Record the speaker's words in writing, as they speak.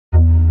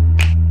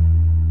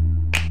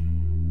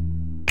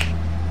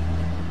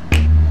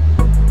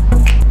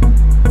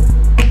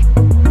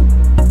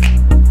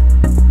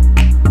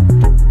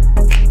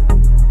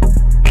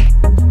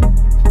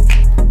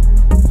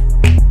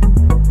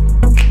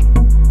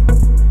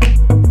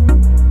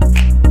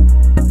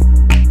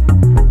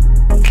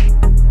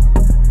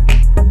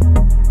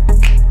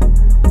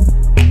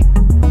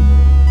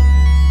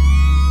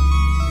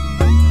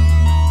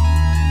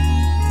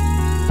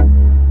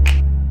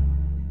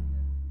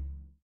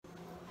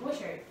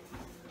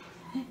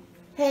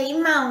Hey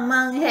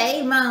mama,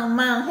 hey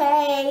mama,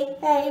 hey,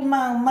 hey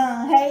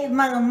mama, hey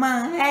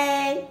mama,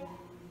 hey.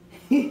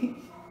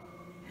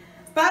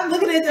 Stop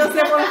looking at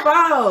yourself on the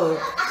phone.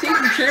 She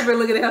be tripping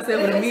looking at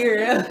herself in the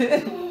mirror.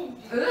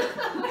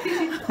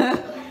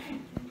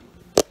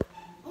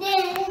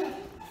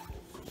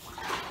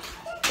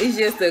 It's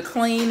just a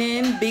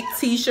cleaning, big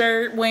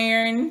t-shirt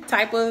wearing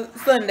type of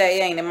Sunday,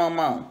 ain't it,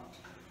 mama?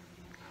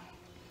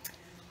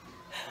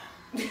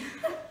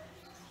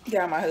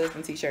 Got my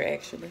husband t-shirt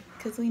actually,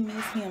 cause we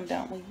miss him,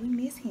 don't we? We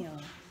miss him.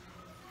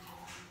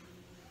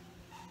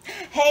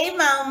 Hey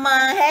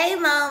mama, hey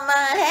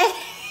mama, hey.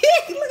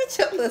 Look at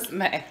your little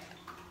smile.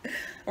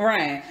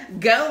 Ryan,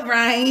 go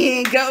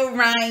Ryan, go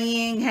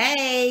Ryan,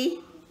 hey.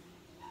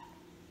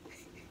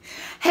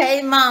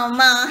 Hey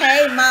mama,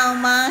 hey.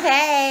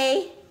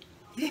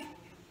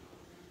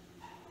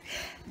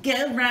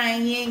 Go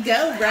Ryan,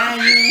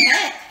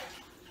 hey.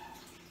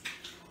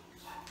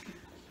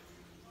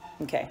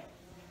 Okay.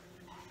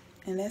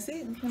 And that's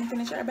it. We're gonna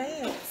finish our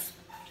bags.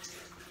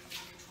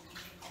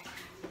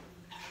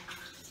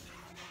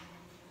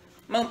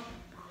 Mom,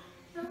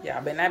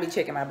 y'all better not be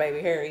checking my baby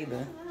hair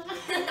either.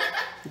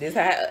 This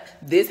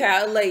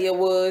how Leia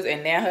was,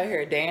 and now her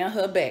hair down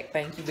her back.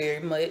 Thank you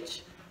very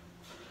much.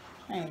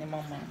 Ain't it,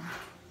 mama?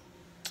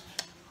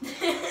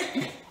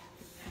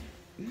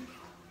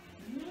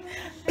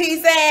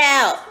 Peace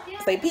out.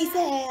 Say peace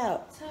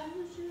out.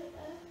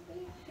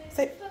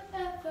 Say,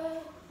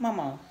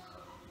 mama.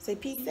 Say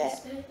peace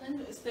out.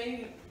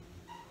 Stay.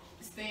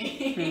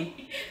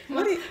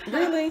 What is,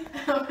 really?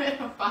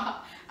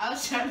 I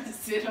was trying to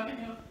sit on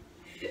him.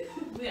 I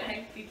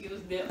didn't think it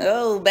was that.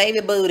 Oh,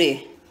 baby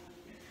booty.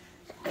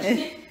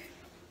 Okay.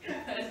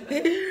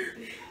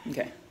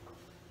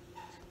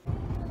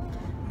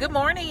 Good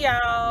morning, y'all.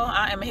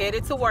 I am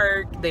headed to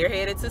work. They're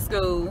headed to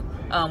school.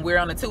 We're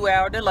on a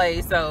 2-hour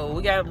delay, so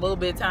we got a little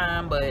bit of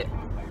time, but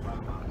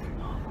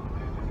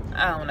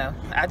I don't know.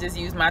 I just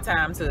used my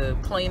time to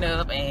clean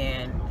up,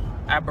 and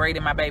I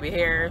braided my baby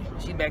hair.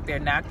 She back there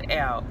knocked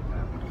out.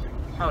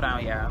 Hold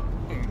on, y'all.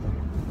 Here.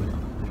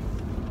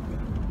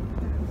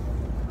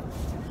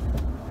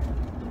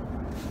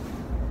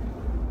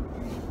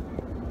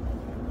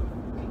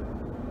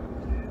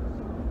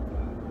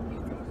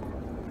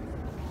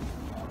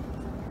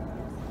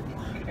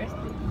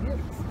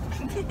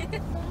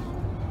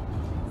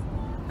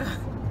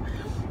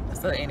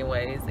 So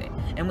anyways,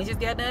 and we just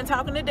got done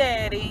talking to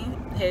Daddy.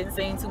 Hadn't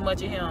seen too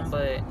much of him,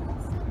 but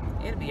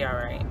it'll be all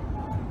right.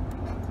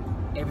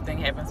 Everything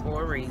happens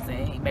for a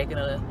reason. He making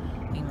a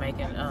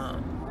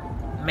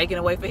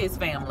way for his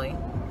family,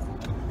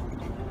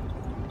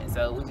 and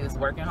so we're just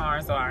working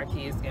hard so our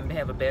kids can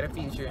have a better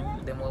future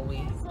than what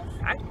we.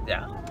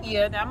 Yeah,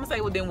 I'm gonna say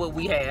than what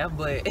we have,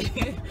 but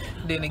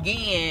then again,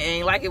 it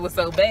ain't like it was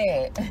so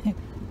bad.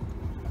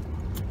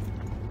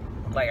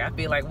 Like, I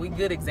feel like we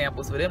good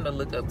examples for them to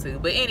look up to.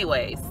 But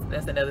anyways,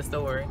 that's another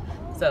story.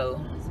 So,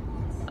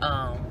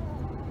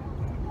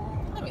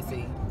 let me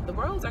see. The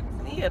roads are,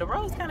 yeah, the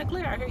road's kind of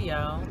clear out here,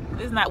 y'all.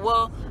 It's not,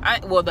 well,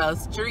 the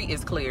street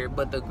is clear,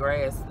 but the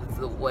grass is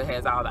what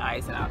has all the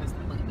ice and all this.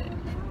 Look at that.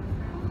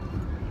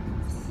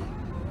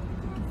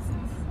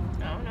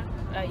 I don't know.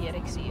 Oh, yeah, they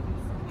can see it.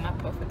 My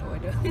puffer door,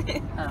 though.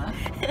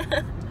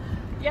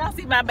 Y'all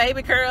see my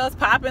baby curls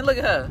popping? Look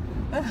at her.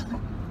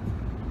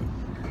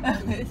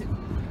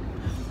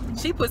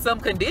 She put some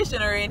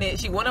conditioner in it.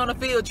 She went on a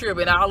field trip,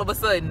 and all of a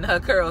sudden her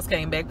curls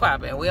came back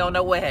popping. We don't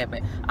know what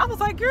happened. I was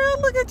like, girl,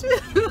 look at you.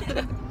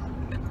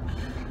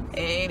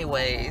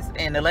 Anyways,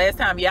 and the last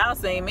time y'all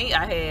seen me,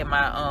 I had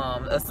my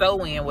a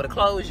sew-in with a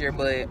closure,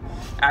 but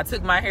I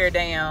took my hair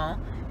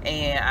down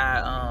and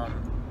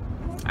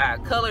I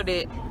colored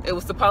it. It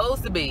was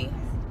supposed to be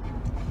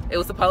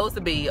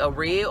a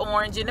red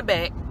orange in the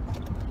back,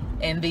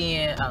 and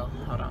then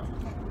hold on.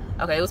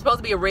 Okay, it was supposed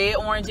to be a red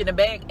orange in the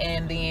back,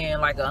 and then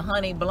like a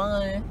honey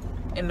blonde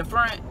in the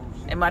front.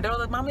 And my daughter,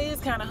 like, Mama,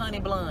 it's kind of honey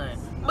blonde,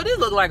 but it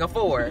looked like a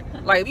 4.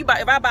 Like, if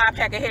I buy a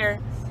pack of hair,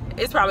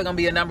 it's probably gonna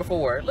be a number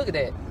 4. Look at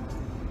that.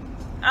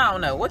 I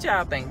don't know. What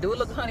y'all think? Do it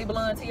look honey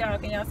blonde to y'all?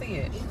 Can y'all see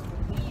it?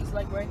 These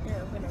like right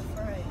there up in the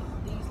front.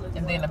 These look.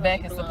 And then the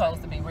back is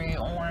supposed to be red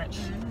orange.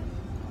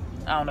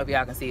 I don't know if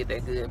y'all can see it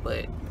that good,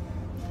 but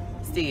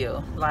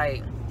still,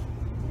 like,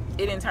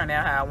 it didn't turn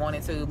out how I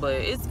wanted to, but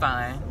it's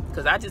fine.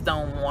 Cause I just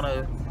don't want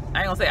to, I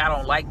ain't gonna say I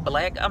don't like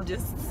black. I'm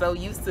just so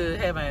used to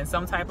having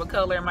some type of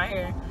color in my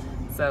hair.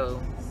 So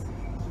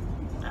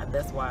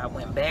that's why I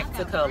went back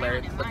to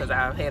color, because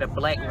I had a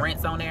black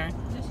rinse on there,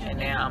 and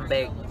now I'm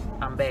back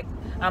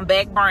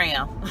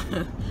brown.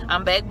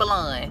 I'm back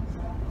blonde.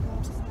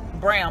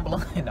 Brown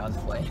blonde. No, I'm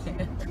just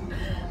playing.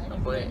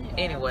 But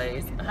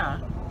anyways,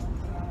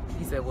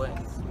 You said what?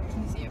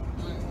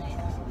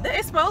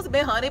 It's supposed to be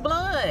honey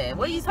blonde.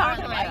 What are you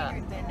talking about?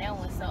 Than that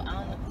one, so I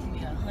don't know if it's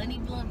be a honey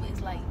blonde, but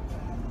it's like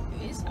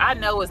I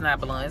know it's not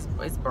blonde.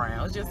 It's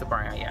brown. It's just a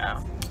brown,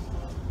 y'all.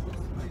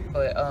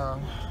 But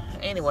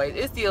anyway,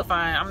 it's still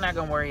fine. I'm not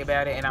gonna worry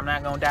about it, and I'm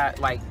not gonna dye.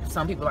 Like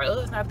some people are like, oh,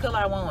 it's not the color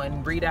I want,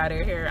 and re-dye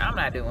their hair. I'm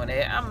not doing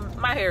that.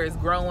 My hair is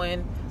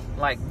growing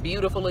like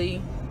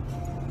beautifully.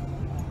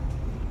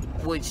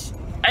 which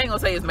I ain't gonna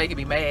say it's making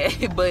me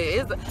mad,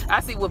 but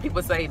I see what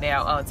people say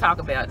now, talk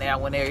about now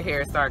when their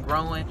hair start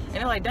growing, and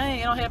they're like, dang,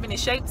 it don't have any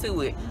shape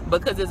to it,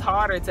 because it's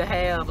harder to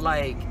have,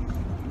 like,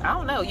 I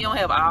don't know, you don't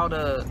have all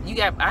the,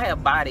 I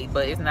have body,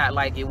 but it's not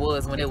like it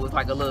was when it was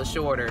like a little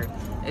shorter.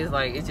 It's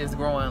like, it's just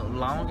growing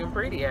long and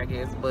pretty, I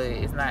guess, but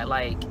it's not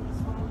like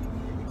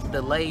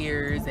the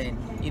layers, and,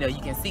 you know, you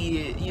can see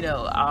it, you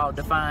know, all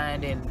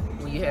defined, and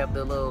when you have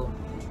the little,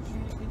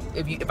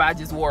 if I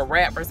just wore a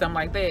wrap or something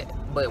like that,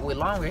 but with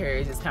longer hair,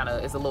 it's just kind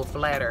of, it's a little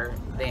flatter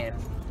than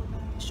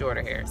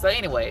shorter hair. So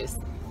anyways,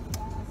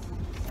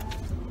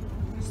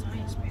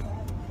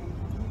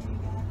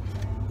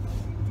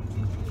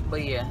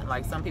 but yeah,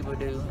 like some people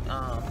do,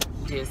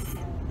 just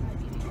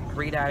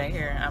read out their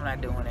hair. I'm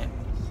not doing it.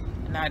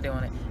 Not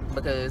doing it,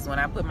 because when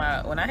I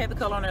had the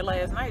color on there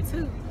last night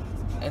too,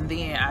 and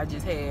then I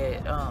just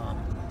had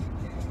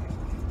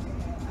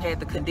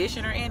the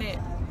conditioner in it,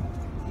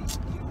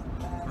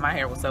 my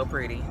hair was so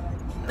pretty.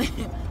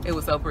 It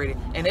was so pretty,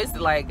 and it's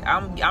like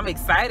I'm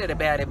excited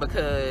about it,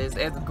 because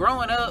as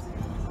growing up,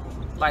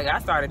 like, I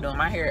started doing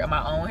my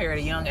own hair at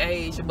a young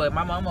age, but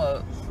my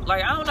mama,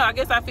 like, I don't know, I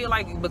guess I feel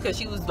like because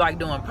she was like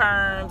doing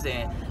perms,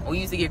 and we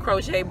used to get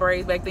crochet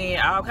braids back then,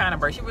 all kind of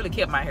braids. She really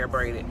kept my hair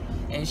braided,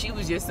 and she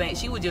was just saying,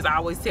 she would just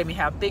always tell me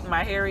how thick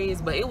my hair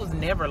is, but it was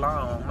never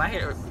long. My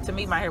hair, to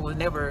me, my hair was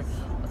never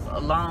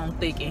long,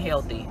 thick, and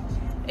healthy,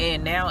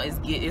 and now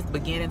it's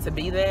beginning to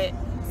be that.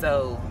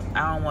 So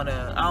I don't want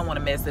to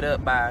mess it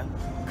up by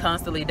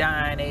constantly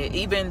dyeing it,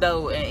 even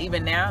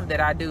now that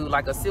I do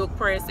like a silk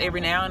press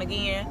every now and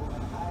again.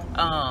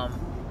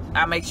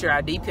 I make sure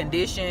I deep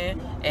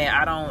condition,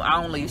 and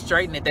I only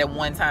straighten it that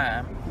one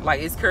time.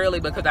 Like, it's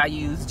curly because I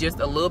use just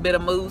a little bit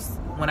of mousse.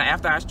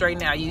 After I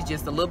straighten it, I use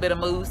just a little bit of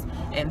mousse,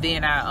 and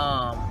then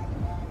I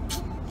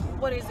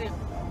what is it?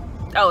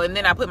 Oh, and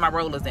then I put my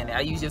rollers in it.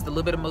 I use just a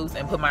little bit of mousse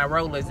and put my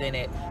rollers in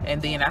it,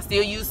 and then I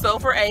still use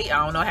Sulfur 8.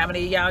 I don't know how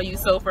many of y'all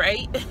use Sulfur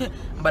 8,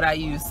 but I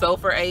use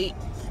Sulfur 8.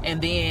 And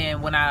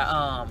then when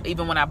I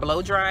even when I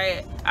blow dry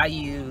it, I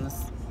use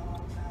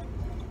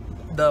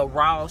the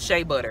raw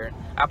shea butter.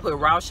 I put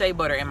raw shea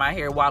butter in my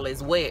hair while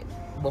it's wet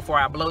before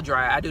I blow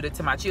dry. I do that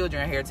to my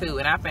children's hair too,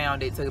 and I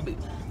found it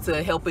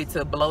to help it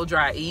to blow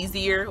dry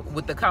easier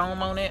with the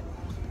comb on it.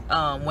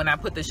 When I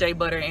put the shea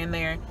butter in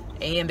there,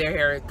 and their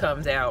hair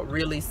comes out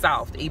really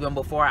soft even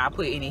before I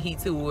put any heat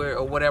to it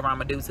or whatever I'm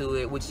gonna do to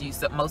it, which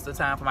most of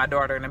the time for my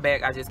daughter in the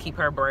back, I just keep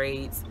her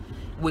braids,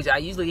 which I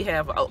usually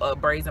have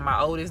braids in my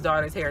oldest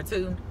daughter's hair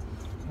too,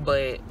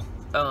 but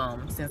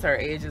since her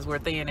edges were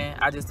thinning,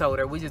 I just told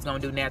her we're just gonna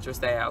do natural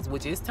styles,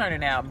 which is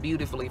turning out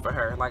beautifully for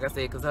her, like I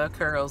said, because her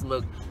curls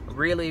look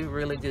really,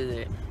 really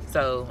good.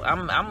 So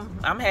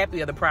I'm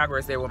happy of the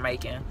progress that we're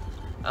making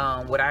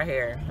with our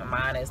hair.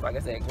 Mine is, like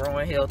I said,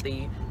 growing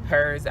healthy.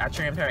 Hers, I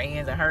trimmed her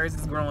ends, and hers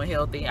is growing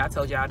healthy. I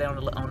told y'all that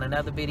on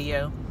another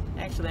video.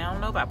 Actually, I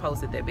don't know if I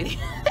posted that video.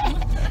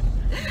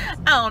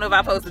 I don't know if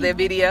I posted that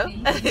video.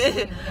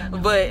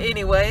 But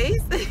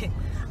anyways,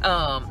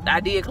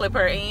 I did clip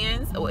her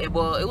ends.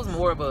 Well, it was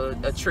more of a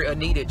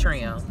needed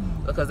trim,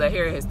 because her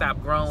hair had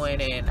stopped growing,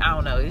 and I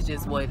don't know, it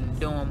just wasn't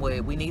doing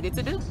what we needed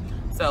to do.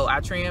 So I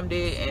trimmed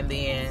it, and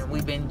then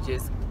we've been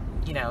just,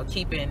 you know,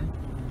 keeping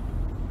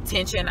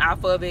tension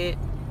off of it,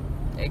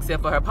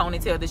 except for her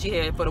ponytail that she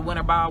had for the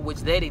winter ball, which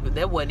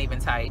that wasn't even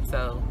tight.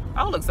 So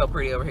I look so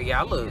pretty over here,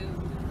 y'all.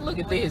 Look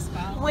at this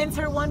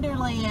winter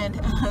wonderland.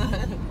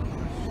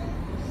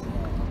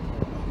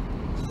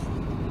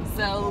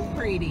 So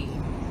pretty.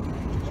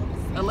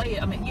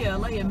 Alea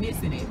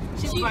missing it.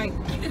 She was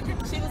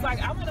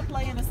like, I want to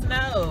play in the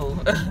snow.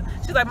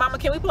 She's like, Mama,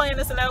 can we play in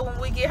the snow when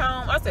we get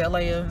home? I said,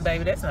 Alea,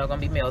 baby, that snow gonna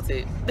be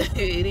melted.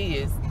 It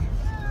is.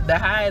 The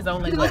high is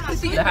only what?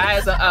 The high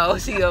is, oh,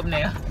 she up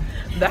now.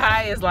 The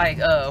high is like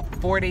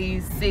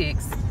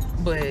 46,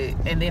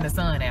 and then the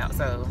sun out,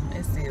 so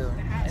it's still.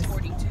 The high is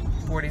 42.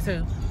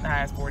 42. The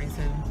high is 42,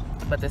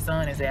 but the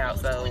sun is out,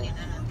 so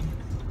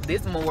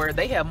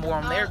they have more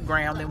on their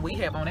ground than we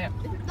have on that.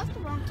 That's the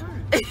wrong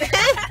turn.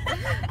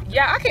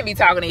 Yeah, I can't be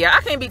talking to y'all.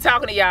 I can't be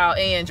talking to y'all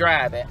and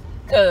driving,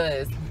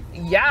 cause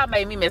y'all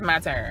made me miss my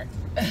turn.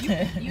 You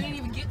didn't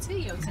even get to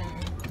your turn.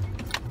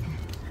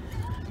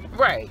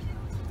 Right.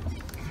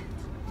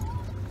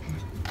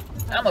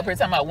 I'm up here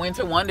talking about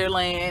winter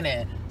wonderland,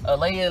 and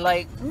Alea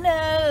like,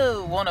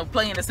 no, want to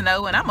play in the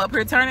snow, and I'm up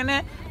here turning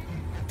down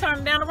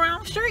the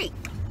wrong street.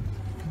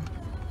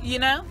 You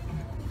know?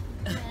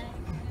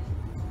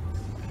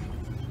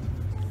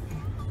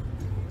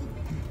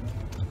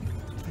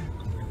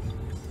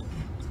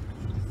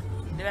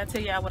 Did I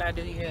tell y'all what I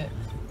do yet?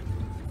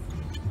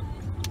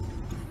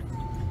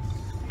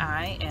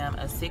 I am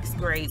a 6th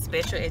grade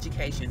special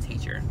education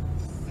teacher.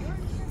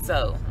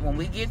 So when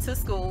we get to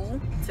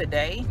school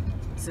today,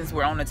 since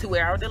we're on a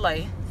 2-hour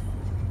delay,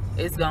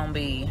 it's gonna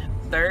be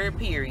 3rd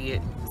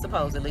period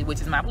supposedly, which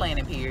is my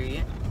planning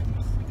period.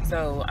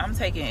 So I'm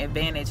taking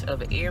advantage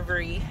of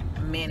every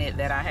minute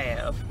that I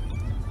have,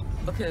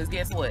 because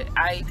guess what?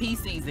 IEP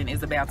season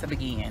is about to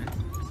begin.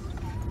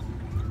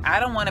 I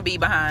don't want to be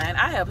behind.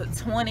 I have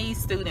 20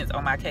 students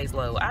on my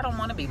caseload. I don't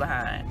want to be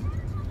behind.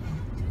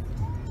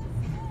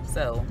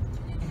 So,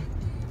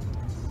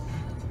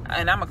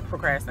 and I'm a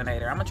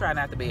procrastinator. I'm gonna try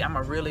not to be. I'm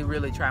gonna really,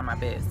 really try my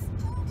best.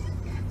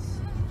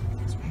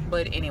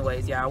 But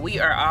anyways, y'all, we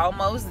are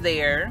almost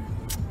there.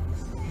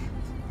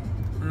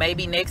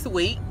 Maybe next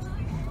week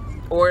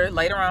or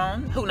later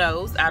on. Who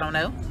knows? I don't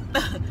know.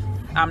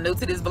 I'm new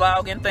to this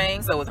vlogging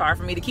thing, so it's hard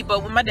for me to keep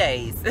up with my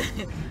days.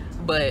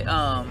 But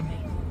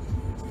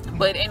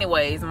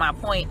anyways, my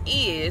point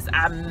is,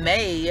 I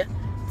may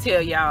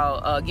tell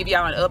y'all, give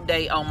y'all an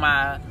update on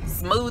my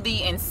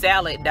smoothie and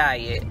salad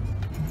diet,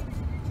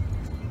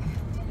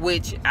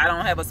 which I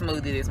don't have a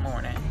smoothie this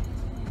morning.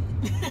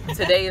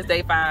 Today is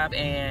day 5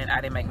 and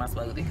I didn't make my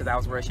smoothie because I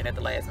was rushing at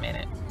the last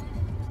minute.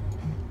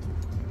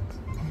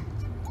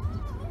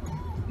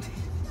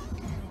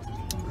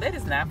 That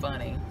is not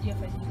funny.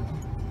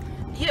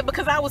 Yeah,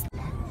 because I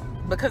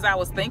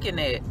was thinking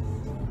that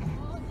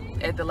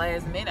at the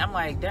last minute. I'm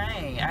like,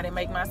 dang, I didn't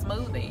make my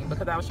smoothie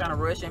because I was trying to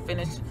rush and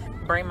finish,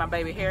 bring my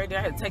baby hair down.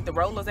 I had to take the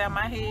rollers out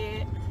my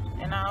head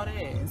and all that.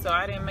 And so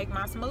I didn't make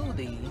my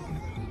smoothie.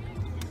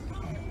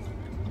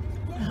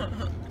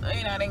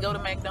 And I didn't go to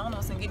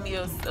McDonald's and get me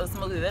a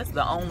smoothie. That's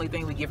the only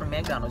thing we get from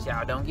McDonald's,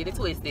 y'all. Don't get it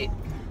twisted.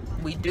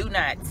 We do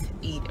not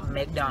eat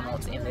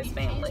McDonald's in this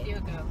family.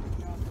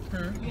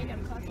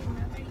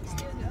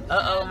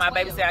 Uh-oh, my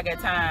baby said I got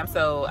time.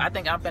 So I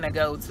think I'm finna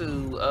go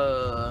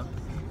to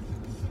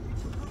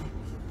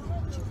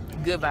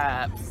Good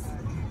Vibes.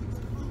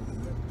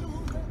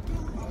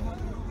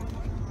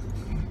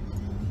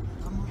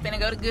 Finna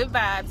go to Good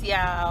Vibes,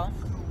 y'all.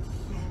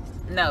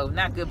 No,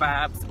 not Good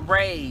Vibes.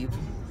 Rave.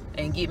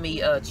 And get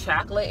me a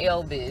chocolate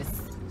Elvis.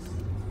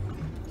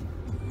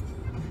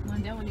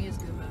 That one is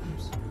Good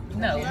Vibes.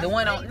 No, the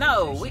one on,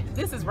 no,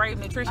 this is Rave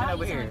Nutrition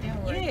over here.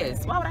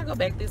 Yes, why would I go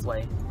back this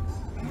way?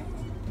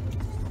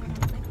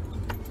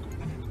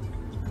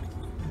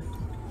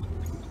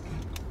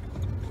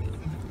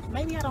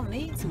 Maybe I don't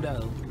need to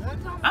though.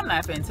 I'm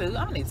not finna to. I'm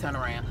gonna need to turn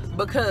around.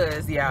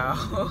 Because,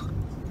 y'all,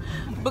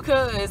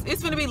 because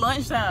it's gonna be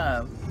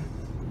lunchtime.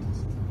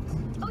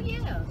 Oh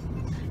yeah.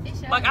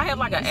 Like I have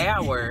like an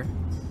hour.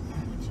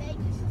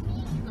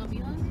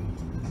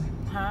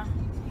 Huh?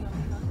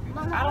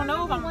 I don't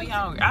know if I'm gonna be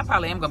hungry. I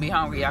probably am gonna be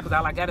hungry, y'all, because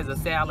all I got is a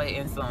salad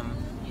and some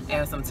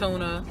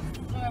tuna.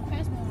 I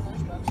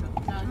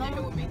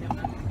remember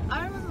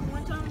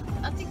one time,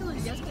 I think it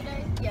was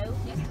yesterday. Yeah, it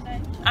was yesterday.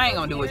 I ain't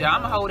gonna do it, y'all.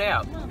 I'm gonna hold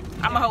out.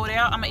 I'm gonna hold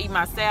out. I'm gonna eat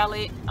my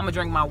salad. I'm gonna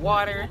drink my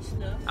water.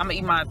 I'm gonna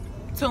eat my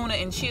tuna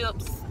and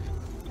chips.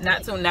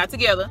 Not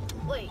together.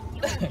 Wait,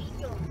 you gonna eat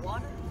your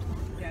water?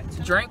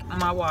 Drink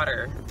my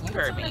water. You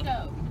heard me.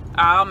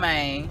 Oh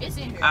man. It's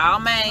in here. Oh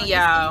man,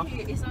 y'all.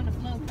 It's on the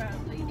floor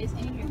probably. It's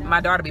in here. My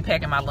daughter be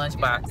packing my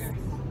lunchbox.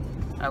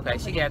 Okay,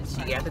 she got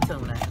the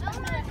tuna.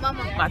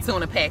 Mama, My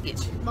tuna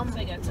package. Mama,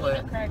 they got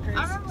tuna crackers,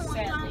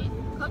 salad.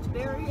 Coach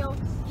Barrio,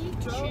 he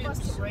drove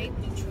us to Rave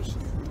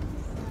Nutrition.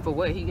 For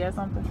what? He got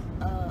something?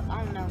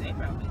 I don't know.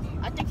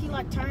 I think he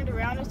like turned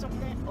around or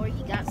something, or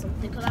he got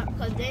something.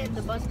 Cause then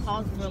the bus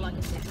paused for like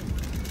a second.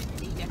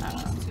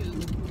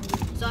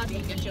 So I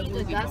think he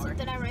either got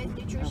something at Rave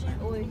Nutrition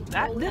or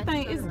this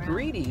thing is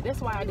greedy.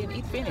 That's why I didn't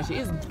eat finish.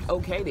 It's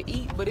okay to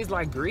eat, but it's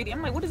like greedy.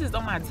 I'm like, what is this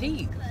on my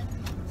teeth?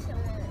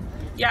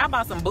 Yeah, I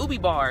bought some booby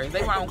bars.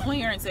 They were on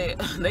clearance. They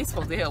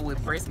supposed to help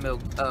with breast milk,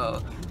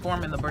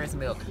 forming the breast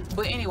milk.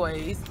 But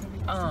anyways,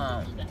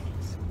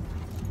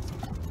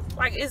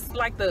 like it's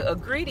like a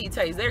greedy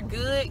taste. They're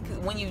good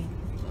when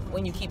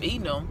you keep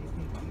eating them.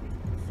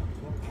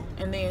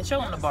 And then show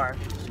them the bar.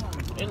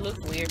 It looks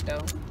weird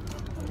though,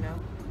 you know.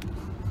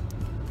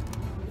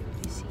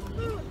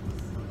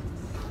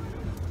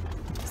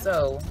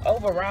 So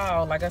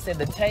overall, like I said,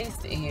 the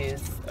taste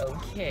is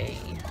okay,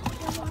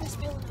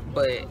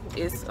 but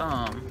it's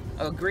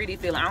a gritty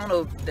feeling. I don't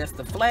know if that's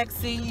the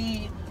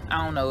flaxseed.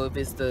 I don't know if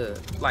it's the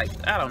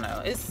I don't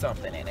know. It's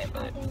something in it,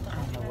 but I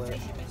don't know what.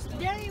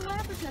 Daddy, what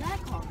happened to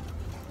that car?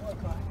 What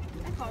car?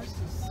 That car's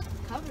just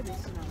covered in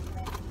snow.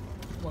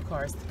 What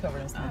car's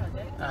covered in snow?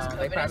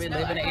 They probably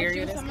live in an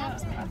area that's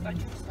not.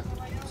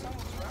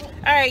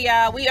 All right,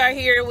 y'all, we are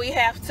here. We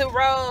have to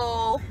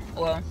roll.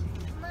 Well,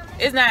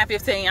 it's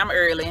 9:15. I'm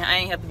early. I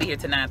ain't have to be here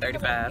till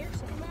 9:35.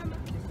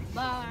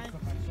 Bye.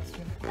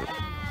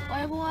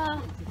 Bye, boy.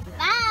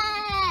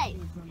 Bye.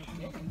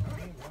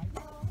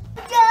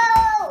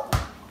 Go.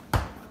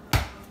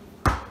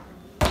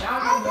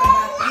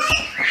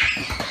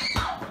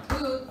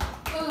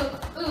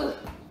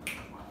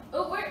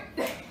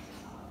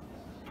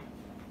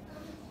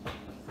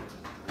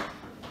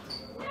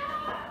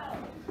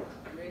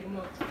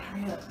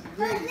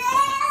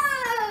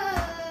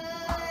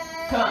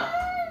 Come.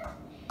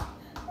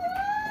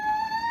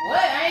 What?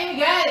 I ain't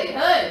got it.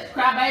 Hush,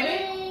 cry baby.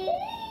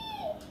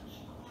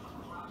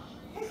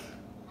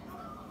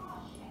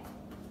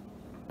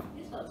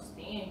 You're so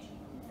stingy.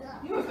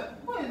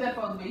 What is that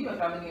supposed to be? You was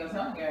talking to me or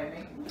something, at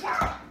me. No.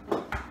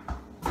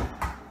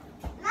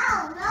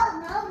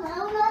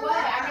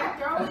 What? I got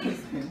thrown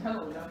these. No.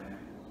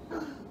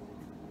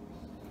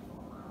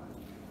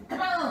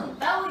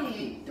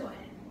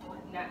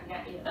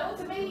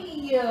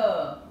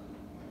 here.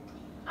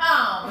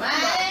 Oh,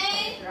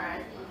 man.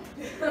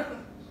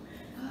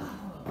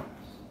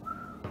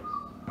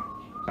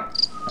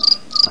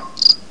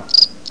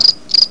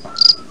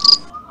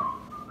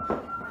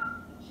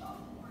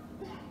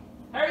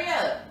 Hurry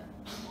up.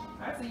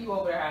 I see you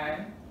over there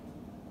hiding.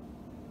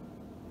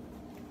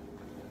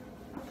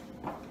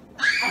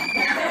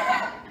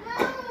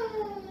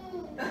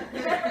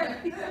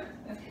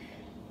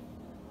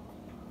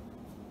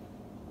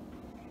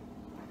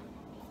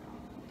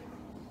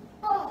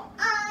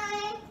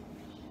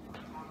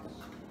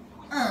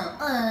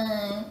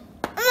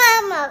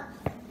 Mama.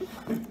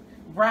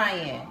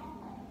 Brian.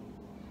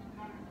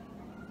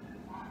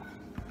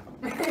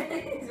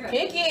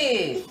 Kick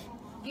it.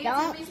 Get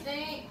to me,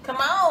 Stink. Come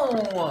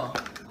on.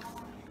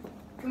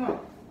 Come on.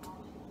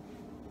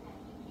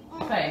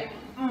 Say.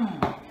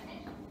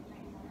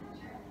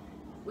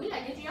 We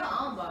gotta get you your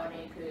own ball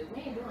then, cause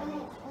we ain't doing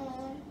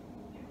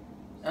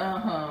it.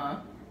 Uh-huh.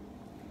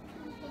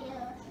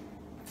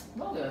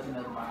 Look, there's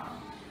another ball.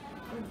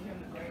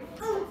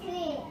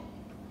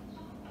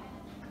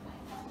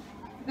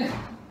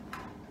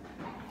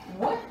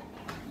 What?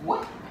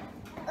 What?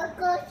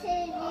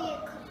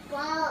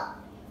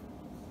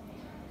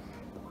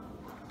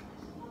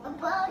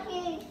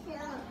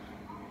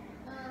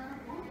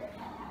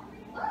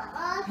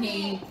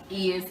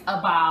 He is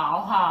a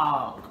ball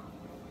hog.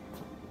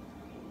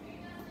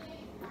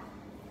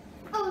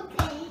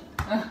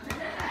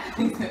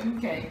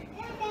 Okay.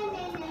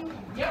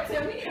 Y'all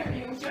tell me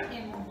you was your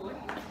animal boy.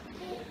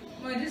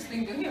 Well, this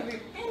thing go here.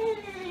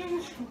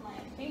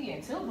 He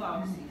getting too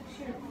bossy.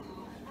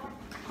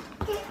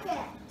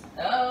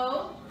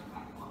 Oh.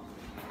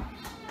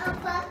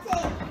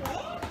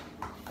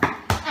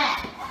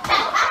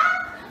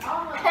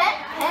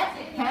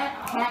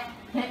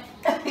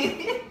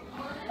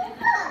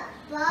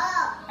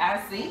 I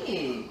see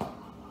it.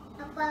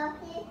 She's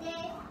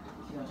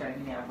gonna try to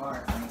give me a bar.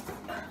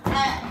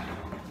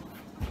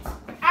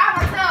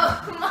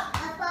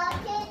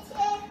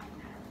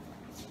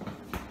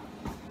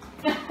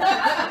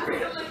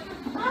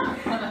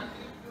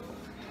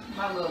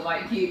 My little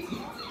white kid.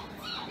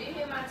 They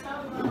hit my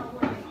toe the wrong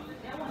way.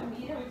 That wasn't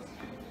me.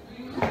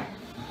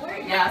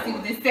 Y'all see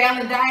what this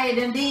salad diet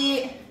done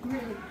did?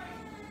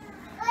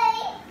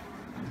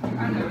 I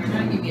know, they're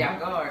trying to get me off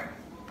guard.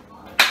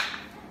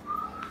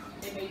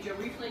 They made your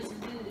reflexes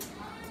good.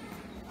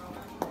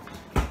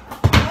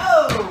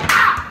 Oh!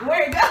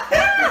 Where'd it go?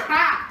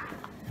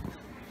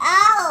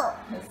 Ow!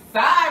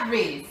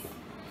 Cyrus!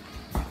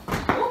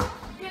 Ooh,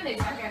 good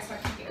next. I gotta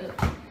start kicking up.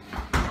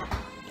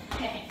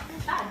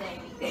 God dang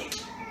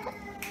it.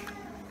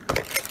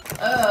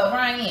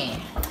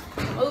 Ryan.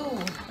 Ooh,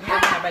 look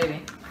at my baby.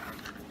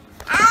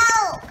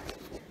 Ow!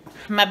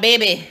 My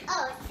baby.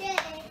 Oh,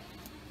 shit.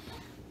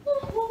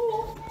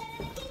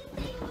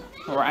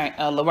 Right,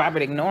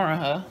 Robert ignoring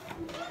her.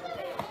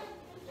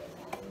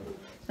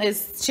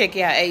 Let's check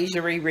out Asia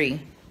Riri.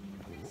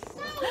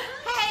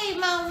 Hey,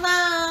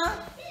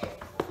 Mama.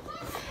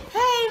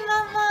 Hey,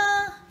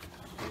 Mama.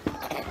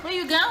 Where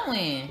you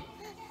going?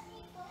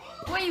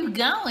 Where you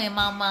going,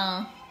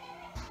 Mama?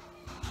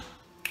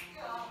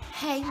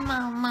 Hey,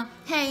 Mama.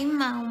 Hey,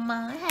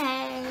 Mama.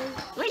 Hey.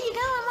 Where you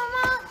going,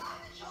 Mama?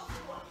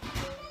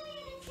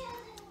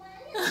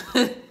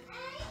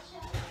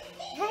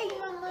 Hey,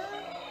 Mama.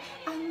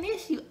 I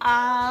miss you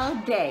all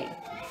day.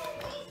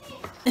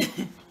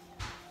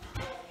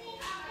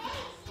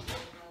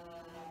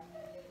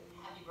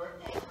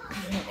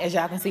 As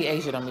y'all can see,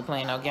 Asia don't be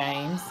playing no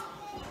games.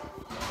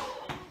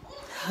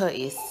 Her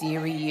is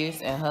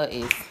serious and her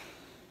is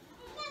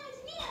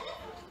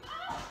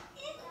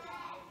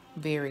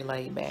very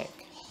laid back.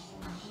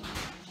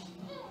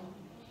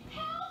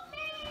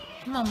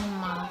 Come on,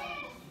 Mama.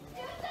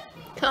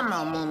 Come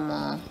on,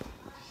 Mama.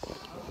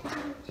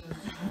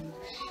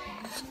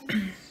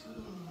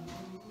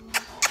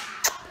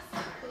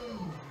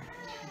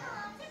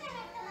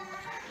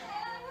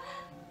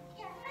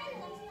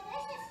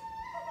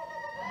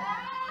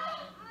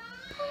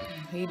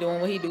 He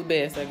doing what he do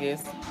best, I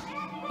guess.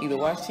 Either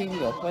watch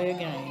TV or play a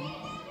game.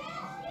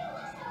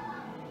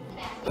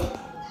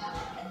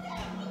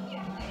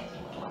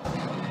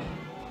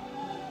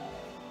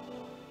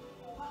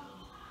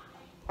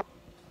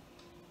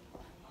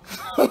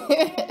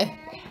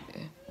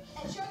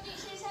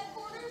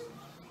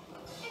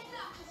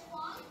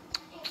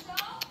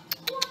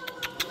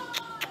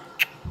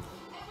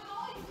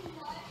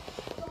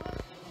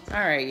 All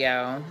right,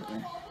 y'all.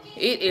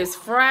 It is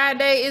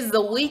Friday. It's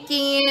the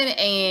weekend,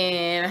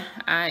 and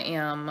I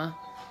am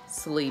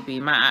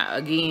sleepy.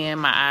 My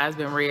eyes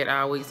been red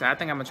all week, so I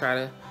think I'm gonna try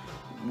to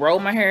roll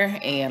my hair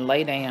and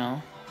lay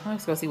down.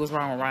 Let's go see what's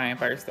wrong with Ryan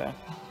first, though.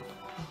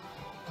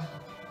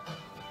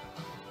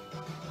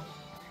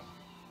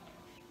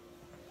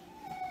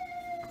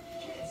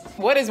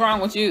 What is wrong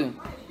with you?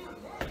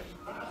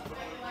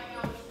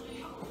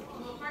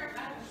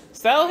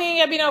 So he ain't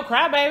gotta be no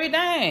crybaby,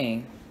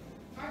 dang.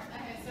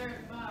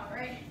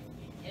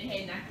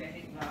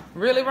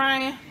 Really,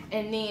 Ryan?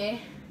 And then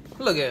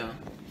Look at him.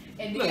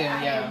 And Look then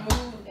at I him, had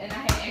moved and I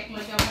had acted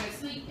like I went to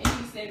sleep. sleep and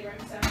he stayed right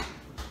beside you.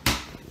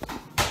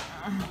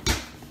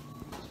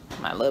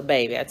 My little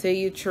baby, I tell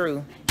you the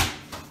truth.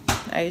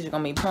 Asia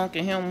gonna be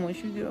punking him when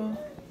she go.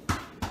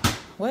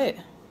 What?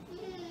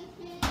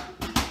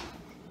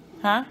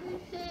 Huh?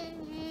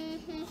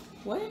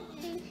 What?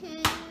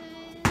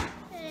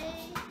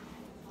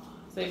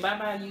 Say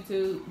bye-bye,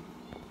 YouTube.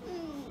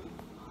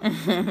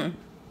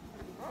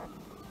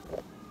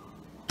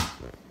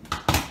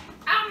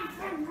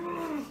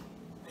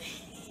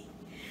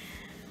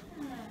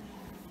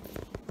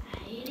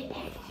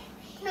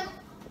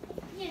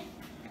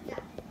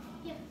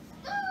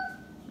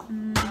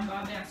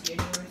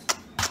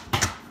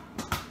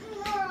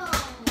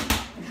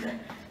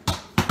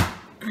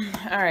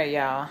 All right,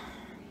 y'all.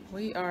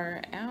 We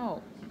are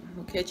out.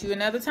 We'll catch you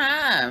another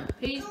time.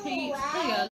 Peace, peace.